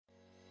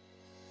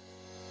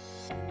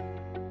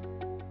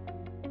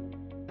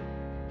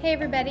Hey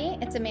everybody,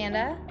 it's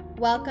Amanda.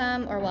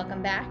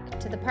 Welcome back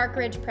to the Park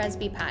Ridge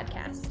Presby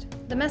Podcast,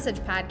 the message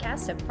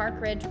podcast of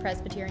Park Ridge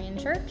Presbyterian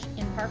Church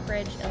in Park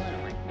Ridge,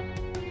 Illinois.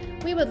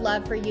 We would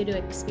love for you to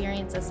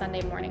experience a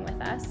Sunday morning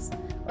with us,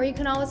 or you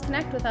can always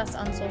connect with us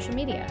on social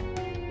media.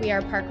 We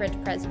are Park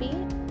Ridge Presby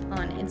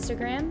on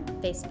Instagram,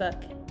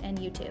 Facebook, and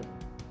YouTube.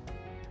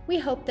 We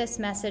hope this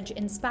message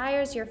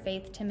inspires your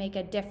faith to make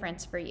a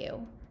difference for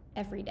you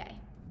every day.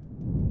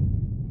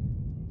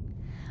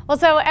 Well,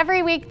 so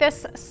every week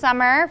this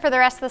summer, for the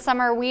rest of the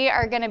summer, we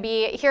are going to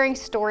be hearing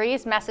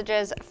stories,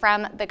 messages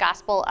from the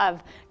Gospel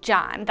of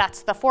John.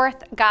 That's the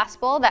fourth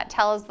gospel that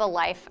tells the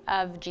life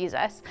of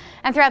Jesus.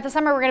 And throughout the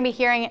summer, we're going to be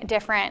hearing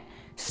different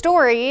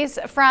stories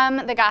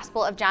from the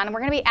Gospel of John. And we're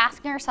going to be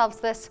asking ourselves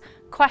this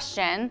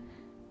question: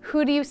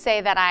 who do you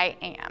say that I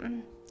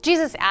am?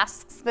 Jesus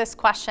asks this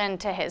question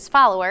to his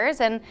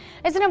followers, and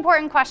it's an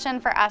important question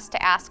for us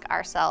to ask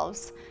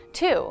ourselves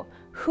too.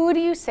 Who do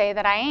you say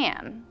that I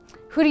am?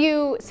 Who do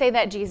you say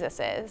that Jesus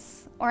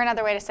is? Or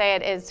another way to say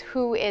it is,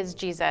 who is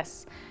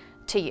Jesus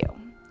to you?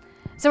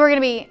 So we're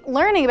going to be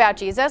learning about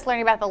Jesus,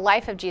 learning about the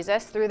life of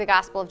Jesus through the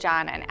Gospel of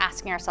John, and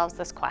asking ourselves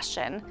this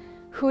question: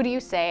 who do you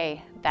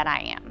say that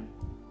I am?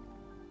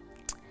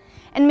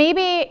 And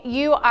maybe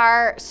you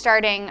are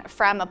starting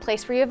from a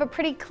place where you have a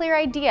pretty clear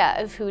idea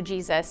of who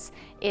Jesus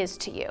is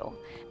to you.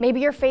 Maybe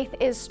your faith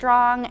is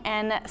strong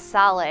and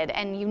solid,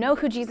 and you know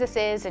who Jesus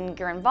is, and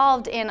you're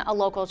involved in a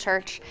local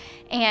church,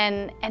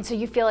 and so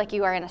you feel like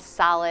you are in a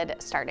solid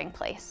starting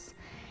place.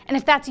 And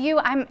if that's you,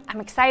 I'm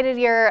excited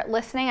you're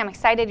listening. I'm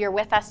excited you're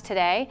with us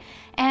today.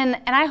 And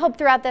I hope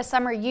throughout this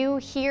summer you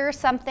hear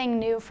something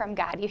new from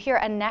God. You hear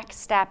a next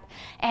step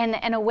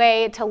and a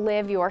way to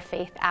live your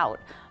faith out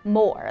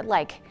more.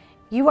 Like,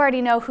 you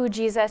already know who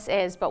Jesus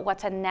is, but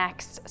what's a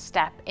next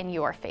step in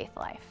your faith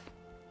life?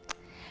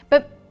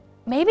 But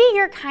maybe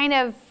you're kind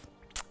of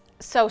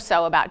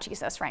so-so about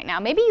Jesus right now.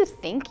 Maybe you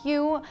think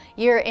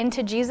you're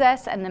into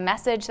Jesus and the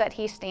message that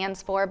he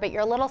stands for, but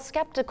you're a little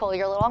skeptical,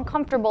 you're a little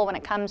uncomfortable when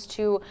it comes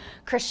to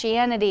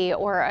Christianity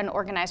or an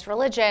organized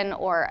religion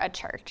or a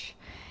church.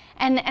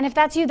 And if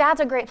that's you,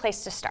 that's a great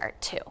place to start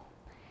too.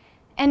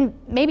 And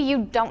maybe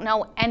you don't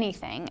know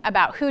anything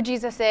about who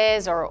Jesus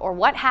is or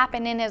what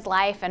happened in his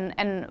life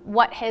and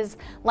what his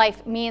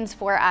life means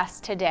for us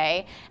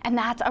today. And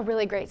that's a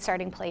really great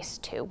starting place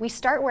too. We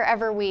start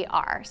wherever we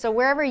are. So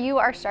wherever you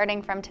are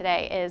starting from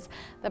today is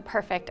the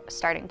perfect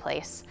starting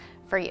place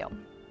for you.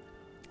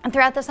 And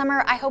throughout the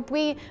summer, I hope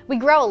we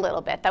grow a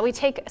little bit, that we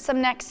take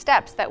some next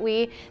steps, that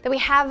we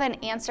have an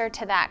answer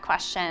to that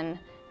question: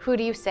 who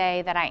do you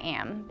say that I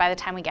am, by the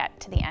time we get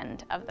to the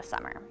end of the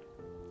summer.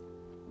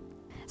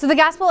 So the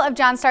Gospel of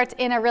John starts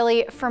in a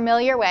really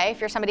familiar way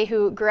if you're somebody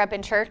who grew up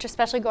in church,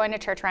 especially going to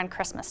church around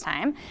Christmas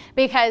time,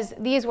 because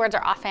these words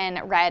are often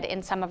read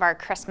in some of our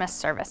Christmas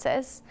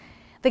services.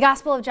 The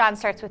Gospel of John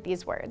starts with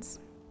these words: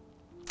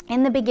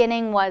 "In the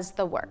beginning was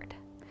the Word,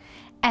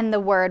 and the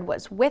Word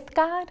was with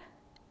God,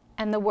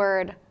 and the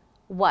Word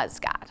was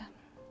God."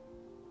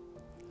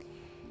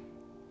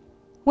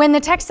 When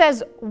the text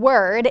says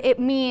Word, it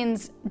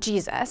means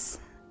Jesus.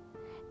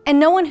 And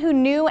no one who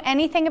knew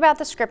anything about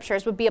the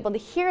scriptures would be able to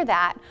hear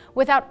that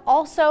without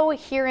also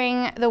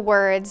hearing the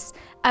words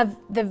of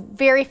the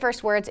very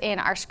first words in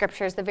our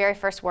scriptures, the very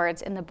first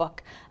words in the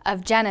book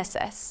of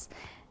Genesis.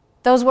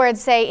 Those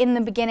words say, "In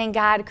the beginning,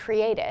 God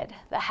created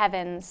the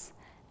heavens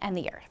and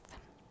the earth."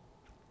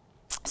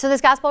 So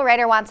this gospel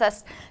writer wants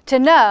us to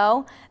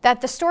know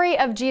that the story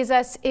of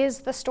Jesus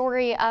is the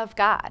story of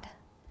God,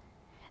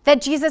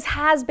 that Jesus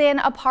has been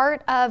a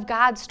part of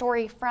God's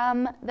story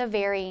from the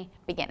very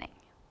beginning.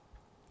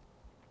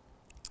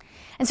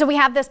 And so we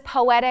have this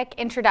poetic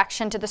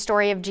introduction to the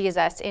story of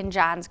Jesus in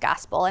John's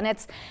gospel.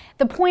 And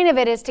the point of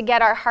it is to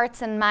get our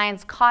hearts and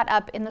minds caught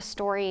up in the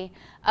story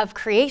of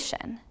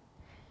creation.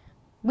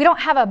 We don't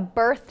have a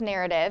birth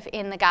narrative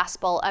in the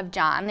Gospel of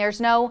John. There's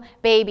no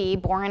baby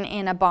born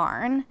in a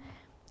barn.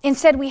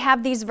 Instead, we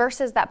have these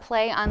verses that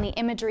play on the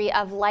imagery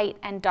of light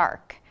and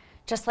dark,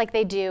 just like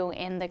they do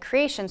in the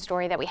creation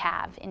story that we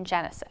have in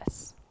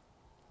Genesis.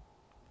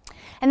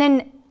 And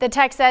then the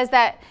text says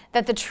that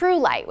the true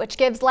light, which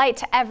gives light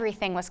to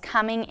everything, was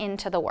coming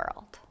into the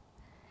world.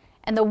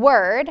 And the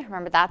Word,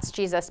 remember that's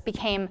Jesus,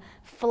 became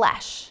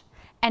flesh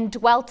and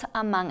dwelt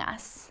among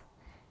us.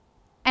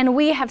 And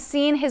we have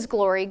seen his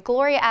glory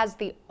as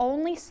the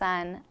only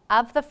Son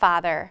of the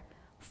Father,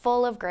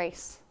 full of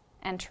grace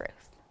and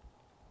truth.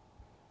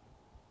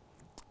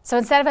 So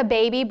instead of a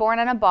baby born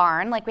in a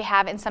barn, like we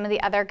have in some of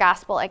the other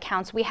gospel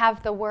accounts, we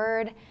have the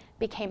Word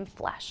became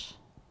flesh.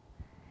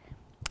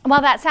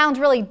 While that sounds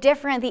really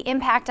different, the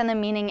impact and the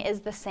meaning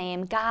is the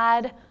same.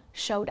 God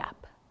showed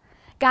up.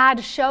 God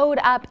showed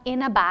up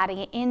in a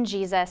body in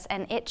Jesus,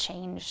 and it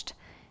changed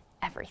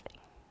everything.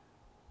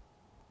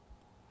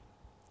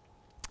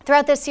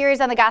 Throughout this series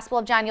on the Gospel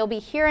of John, you'll be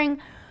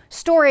hearing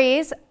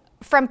stories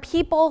from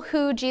people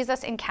who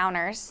Jesus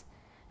encounters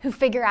who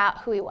figure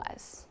out who he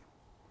was,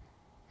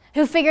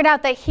 who figured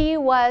out that he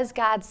was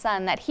God's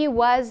Son, that he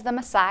was the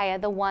Messiah,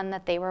 the one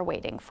that they were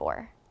waiting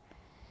for.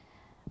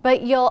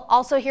 But you'll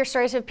also hear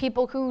stories of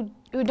people who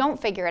don't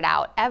figure it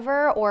out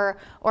ever, or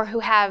who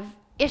have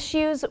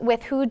issues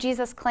with who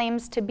Jesus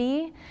claims to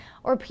be,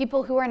 or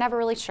people who are never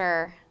really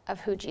sure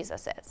of who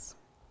Jesus is.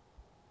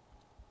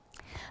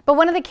 But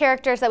one of the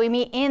characters that we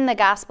meet in the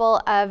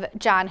Gospel of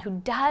John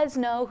who does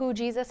know who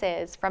Jesus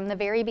is from the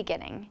very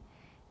beginning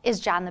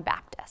is John the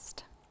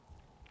Baptist.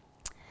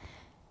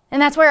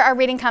 And that's where our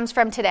reading comes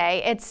from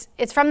today.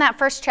 It's from that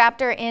first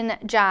chapter in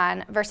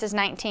John, verses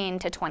 19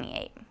 to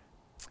 28.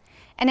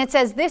 And it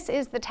says, "This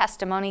is the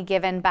testimony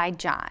given by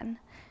John.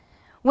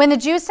 When the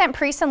Jews sent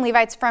priests and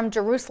Levites from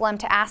Jerusalem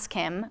to ask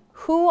him,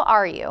 'Who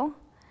are you?'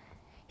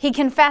 he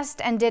confessed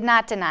and did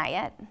not deny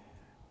it.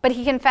 But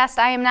he confessed,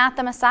 'I am not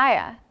the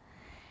Messiah.'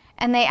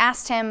 And they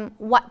asked him,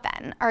 'What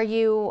then? Are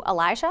you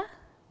Elijah?'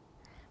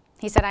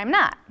 He said, 'I am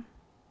not.'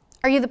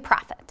 'Are you the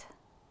prophet?'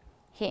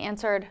 He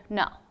answered,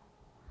 'No.'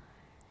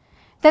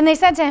 Then they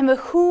said to him,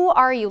 'Who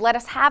are you? Let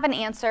us have an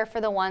answer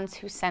for the ones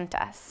who sent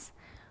us.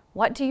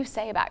 What do you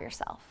say about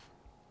yourself?'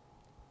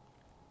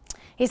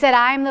 He said,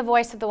 'I am the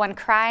voice of the one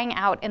crying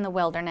out in the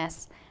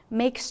wilderness,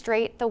 make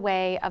straight the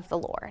way of the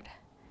Lord,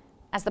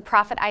 as the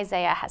prophet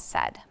Isaiah has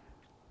said.'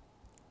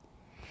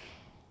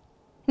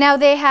 Now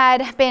they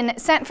had been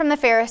sent from the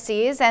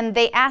Pharisees, and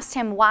they asked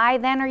him, 'Why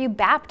then are you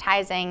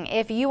baptizing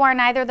if you are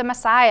neither the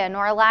Messiah,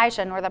 nor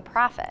Elijah, nor the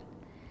prophet?'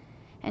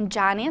 And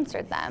John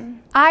answered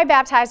them, 'I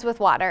baptize with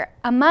water.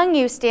 Among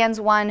you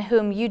stands one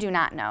whom you do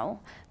not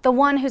know, the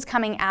one who's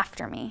coming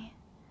after me.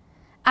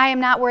 I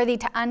am not worthy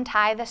to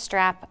untie the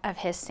strap of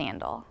his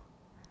sandal.'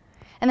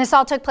 And this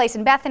all took place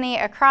in Bethany,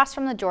 across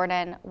from the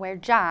Jordan, where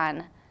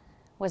John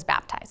was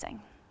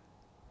baptizing."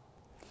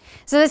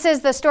 So this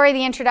is the story,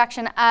 the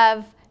introduction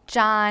of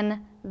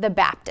John the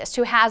Baptist,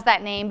 who has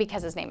that name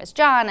because his name is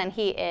John and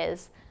he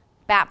is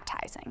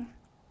baptizing.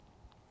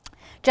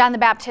 John the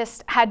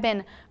Baptist had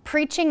been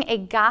preaching a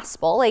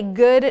gospel, a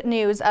good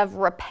news of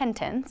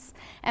repentance,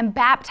 and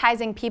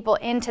baptizing people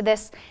into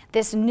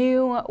this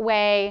new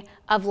way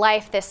of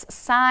life, this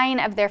sign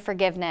of their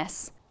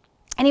forgiveness.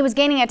 And he was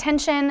gaining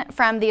attention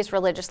from these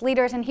religious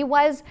leaders, and he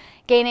was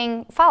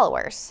gaining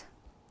followers.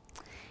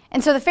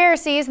 And so the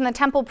Pharisees and the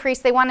temple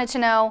priests, they wanted to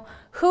know,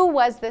 who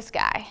was this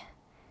guy?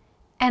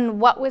 And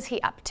what was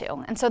he up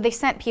to? And so they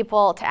sent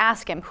people to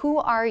ask him, "Who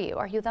are you?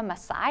 Are you the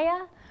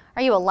Messiah?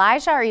 Are you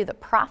Elijah? Are you the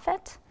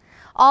prophet?"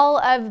 All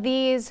of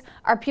these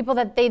are people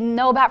that they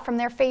know about from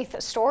their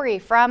faith story,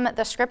 from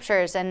the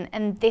scriptures,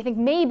 and they think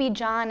maybe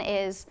John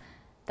is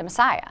the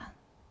Messiah,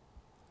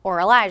 or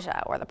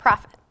Elijah, or the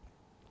prophet.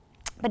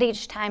 But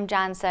each time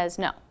John says,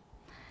 "No,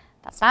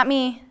 that's not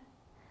me.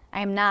 I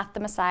am not the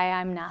Messiah.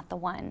 I'm not the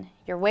one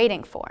you're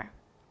waiting for."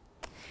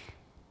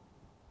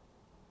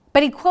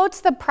 But he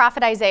quotes the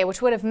prophet Isaiah,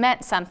 which would have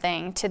meant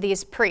something to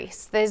these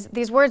priests.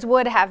 These words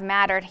would have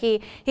mattered.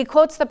 He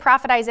quotes the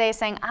prophet Isaiah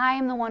saying, "I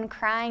am the one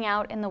crying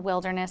out in the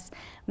wilderness,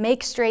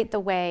 make straight the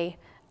way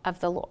of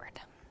the Lord."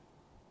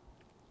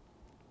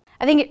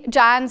 I think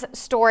John's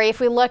story, if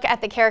we look at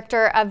the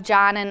character of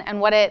John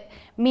and what it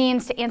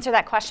means to answer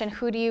that question,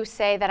 who do you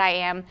say that I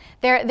am?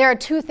 There are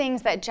two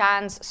things that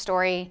John's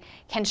story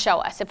can show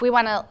us if we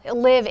want to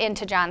live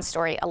into John's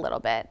story a little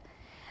bit.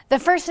 The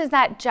first is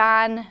that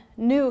John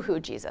knew who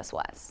Jesus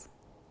was.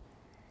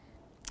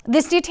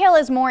 This detail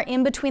is more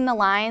in between the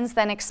lines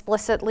than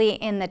explicitly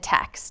in the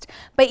text,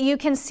 but you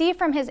can see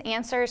from his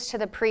answers to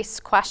the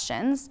priest's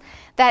questions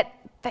that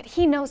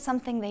he knows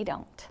something they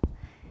don't.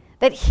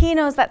 That he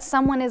knows that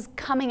someone is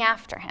coming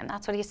after him.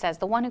 That's what he says,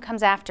 the one who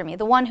comes after me,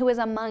 the one who is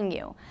among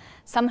you,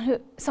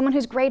 someone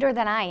who's greater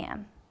than I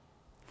am,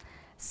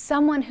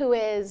 someone who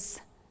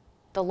is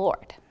the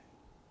Lord.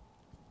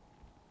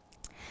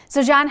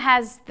 So John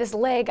has this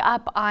leg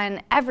up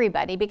on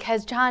everybody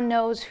because John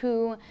knows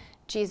who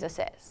Jesus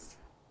is.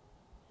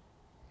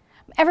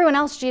 Everyone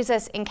else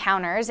Jesus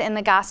encounters in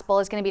the gospel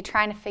is going to be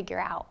trying to figure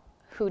out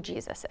who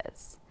Jesus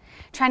is,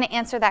 trying to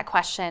answer that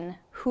question,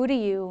 who do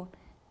you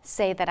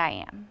say that I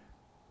am?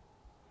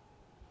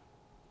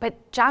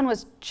 But John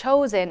was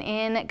chosen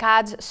in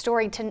God's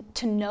story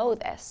to know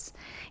this.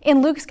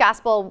 In Luke's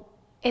gospel,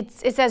 it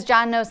says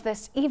John knows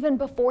this even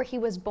before he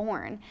was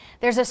born.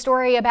 There's a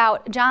story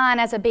about John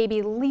as a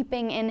baby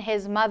leaping in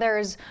his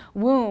mother's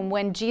womb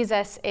when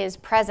Jesus is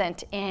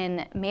present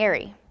in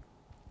Mary.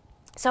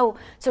 So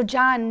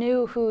John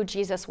knew who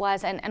Jesus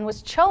was and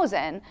was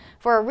chosen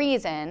for a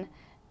reason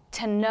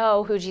to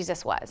know who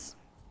Jesus was.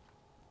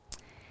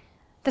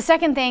 The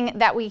second thing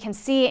that we can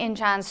see in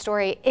John's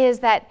story is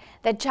that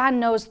John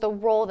knows the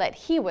role that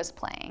he was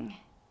playing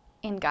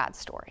in God's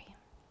story.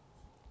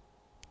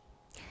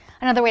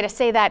 Another way to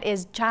say that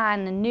is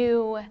John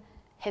knew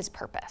his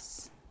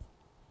purpose.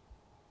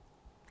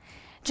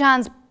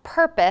 John's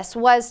purpose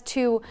was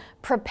to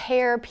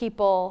prepare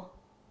people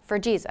for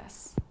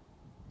Jesus.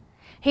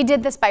 He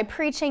did this by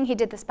preaching, he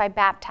did this by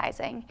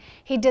baptizing,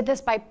 he did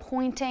this by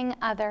pointing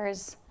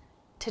others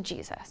to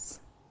Jesus.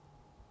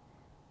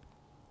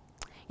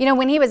 You know,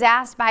 when he was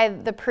asked by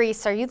the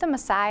priests, "Are you the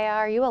Messiah?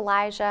 Are you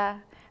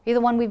Elijah? Are you the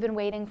one we've been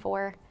waiting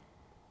for?"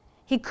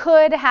 He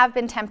could have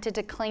been tempted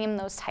to claim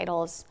those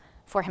titles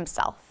for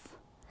himself,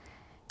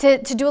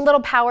 to do a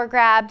little power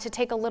grab, to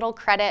take a little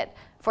credit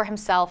for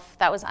himself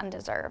that was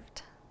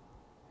undeserved.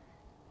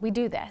 We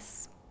do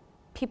this.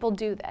 People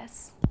do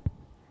this.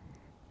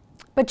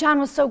 But John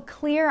was so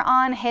clear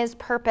on his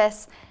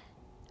purpose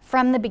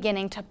from the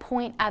beginning to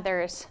point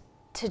others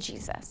to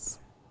Jesus.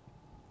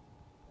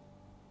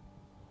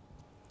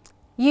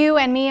 You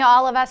and me,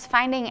 all of us,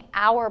 finding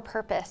our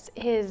purpose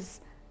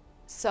is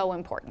so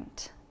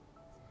important.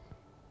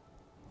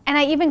 And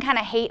I even kind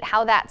of hate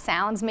how that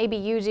sounds. Maybe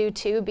you do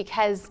too,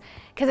 because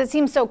it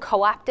seems so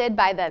co-opted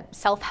by the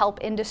self-help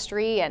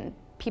industry and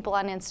people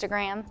on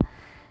Instagram.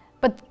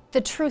 But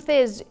the truth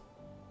is,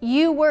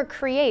 you were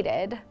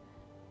created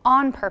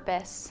on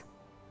purpose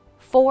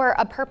for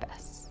a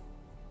purpose.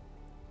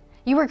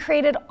 You were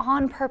created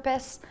on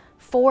purpose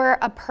for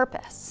a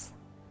purpose.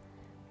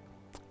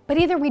 But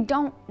either we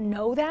don't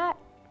know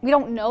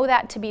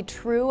that to be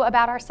true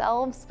about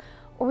ourselves,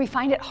 or we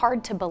find it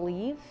hard to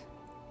believe.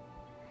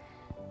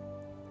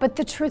 But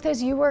the truth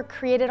is, you were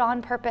created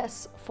on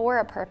purpose for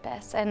a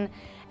purpose. And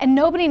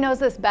nobody knows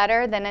this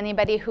better than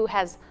anybody who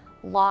has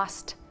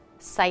lost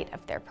sight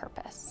of their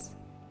purpose.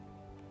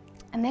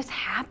 And this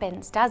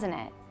happens, doesn't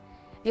it?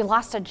 You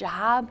lost a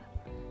job,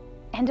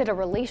 ended a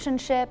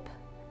relationship,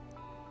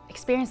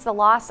 experienced the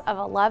loss of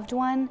a loved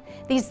one.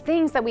 These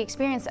things that we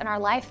experience in our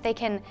life, they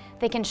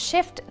can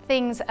shift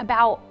things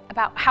about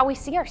how we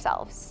see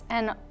ourselves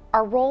and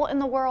our role in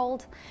the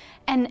world,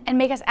 and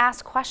make us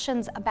ask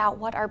questions about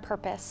what our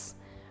purpose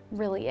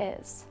really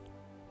is.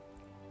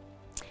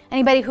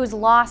 Anybody who's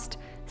lost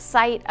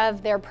sight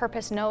of their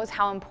purpose knows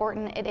how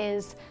important it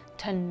is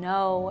to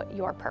know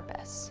your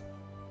purpose.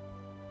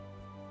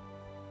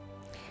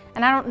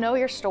 And I don't know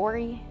your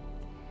story,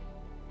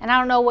 and I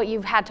don't know what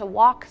you've had to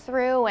walk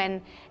through,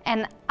 and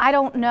I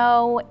don't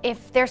know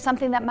if there's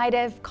something that might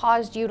have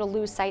caused you to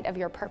lose sight of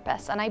your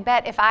purpose. And I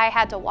bet if I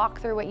had to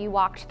walk through what you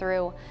walked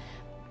through,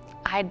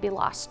 I'd be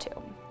lost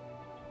too.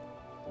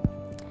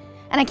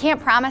 And I can't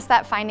promise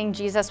that finding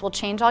Jesus will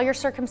change all your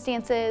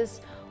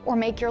circumstances or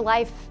make your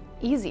life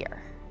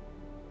easier.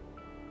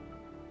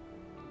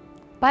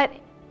 But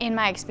in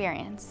my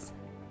experience,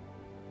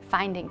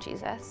 finding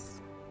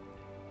Jesus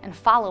and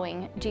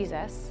following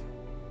Jesus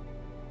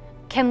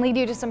can lead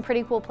you to some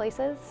pretty cool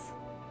places,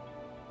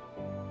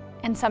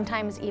 and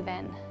sometimes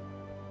even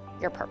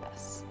your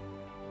purpose.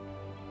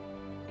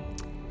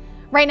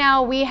 Right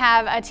now, we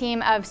have a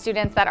team of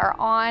students that are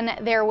on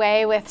their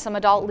way with some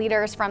adult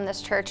leaders from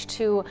this church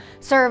to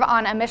serve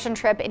on a mission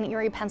trip in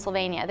Erie,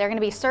 Pennsylvania. They're going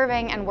to be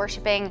serving and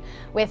worshiping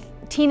with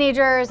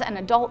teenagers and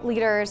adult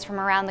leaders from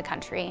around the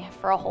country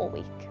for a whole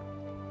week.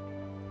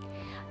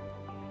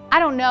 I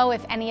don't know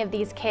if any of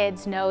these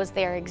kids knows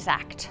their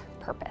exact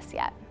purpose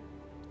yet.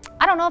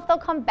 I don't know if they'll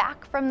come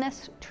back from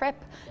this trip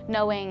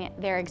knowing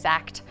their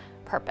exact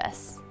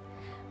purpose.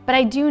 But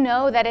I do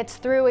know that it's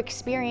through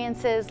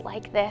experiences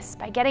like this,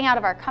 by getting out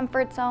of our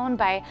comfort zone,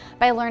 by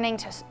learning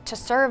to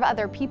serve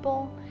other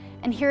people,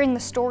 and hearing the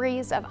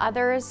stories of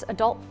others,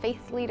 adult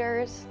faith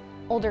leaders,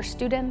 older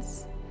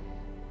students,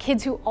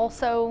 kids who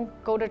also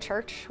go to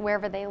church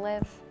wherever they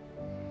live.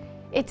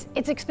 It's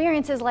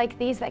experiences like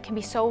these that can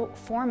be so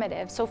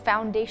formative, so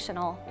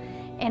foundational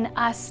in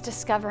us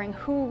discovering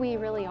who we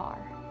really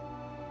are,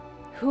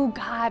 who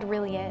God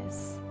really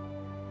is,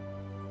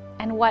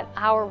 and what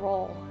our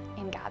role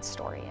in God's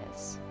story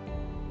is.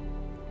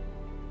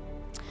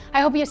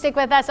 I hope you stick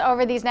with us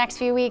over these next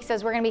few weeks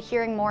as we're going to be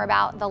hearing more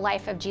about the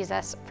life of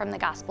Jesus from the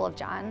Gospel of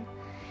John.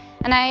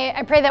 And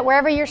I pray that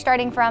wherever you're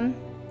starting from,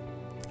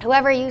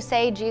 whoever you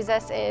say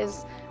Jesus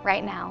is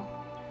right now,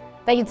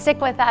 that you'd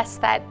stick with us,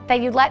 that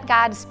you'd let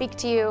God speak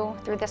to you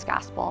through this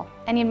gospel,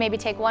 and you'd maybe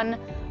take one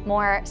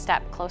more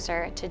step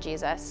closer to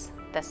Jesus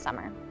this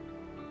summer.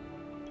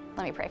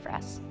 Let me pray for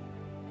us.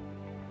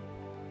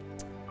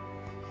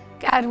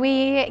 God,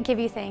 we give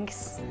you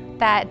thanks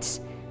that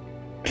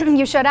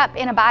you showed up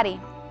in a body.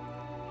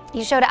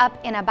 You showed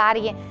up in a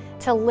body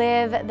to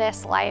live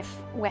this life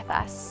with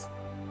us.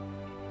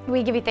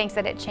 We give you thanks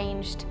that it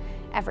changed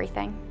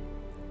everything.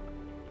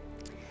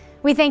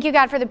 We thank you,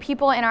 God, for the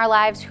people in our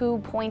lives who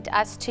point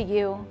us to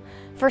you,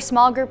 for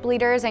small group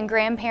leaders and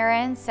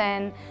grandparents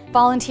and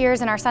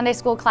volunteers in our Sunday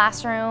school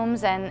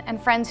classrooms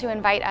and friends who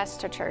invite us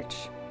to church.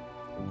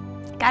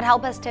 God,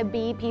 help us to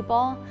be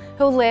people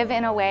who live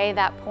in a way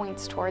that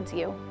points towards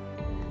you,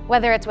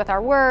 whether it's with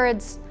our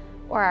words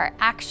or our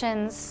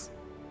actions,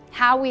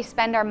 how we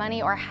spend our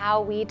money, or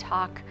how we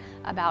talk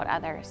about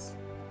others.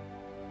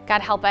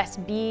 God, help us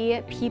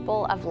be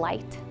people of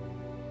light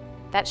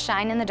that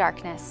shine in the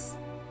darkness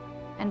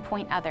and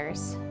point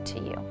others to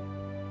you.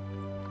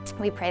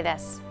 We pray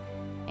this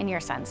in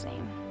your Son's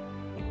name.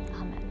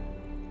 Amen.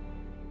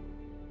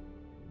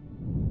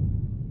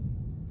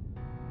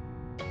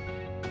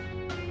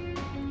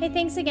 Hey,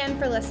 thanks again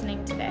for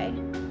listening today.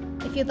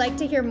 If you'd like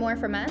to hear more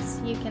from us,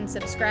 you can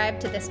subscribe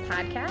to this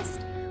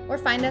podcast or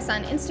find us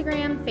on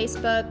Instagram,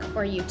 Facebook,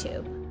 or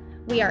YouTube.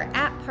 We are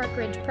at Park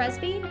Ridge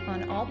Presby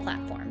on all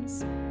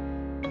platforms.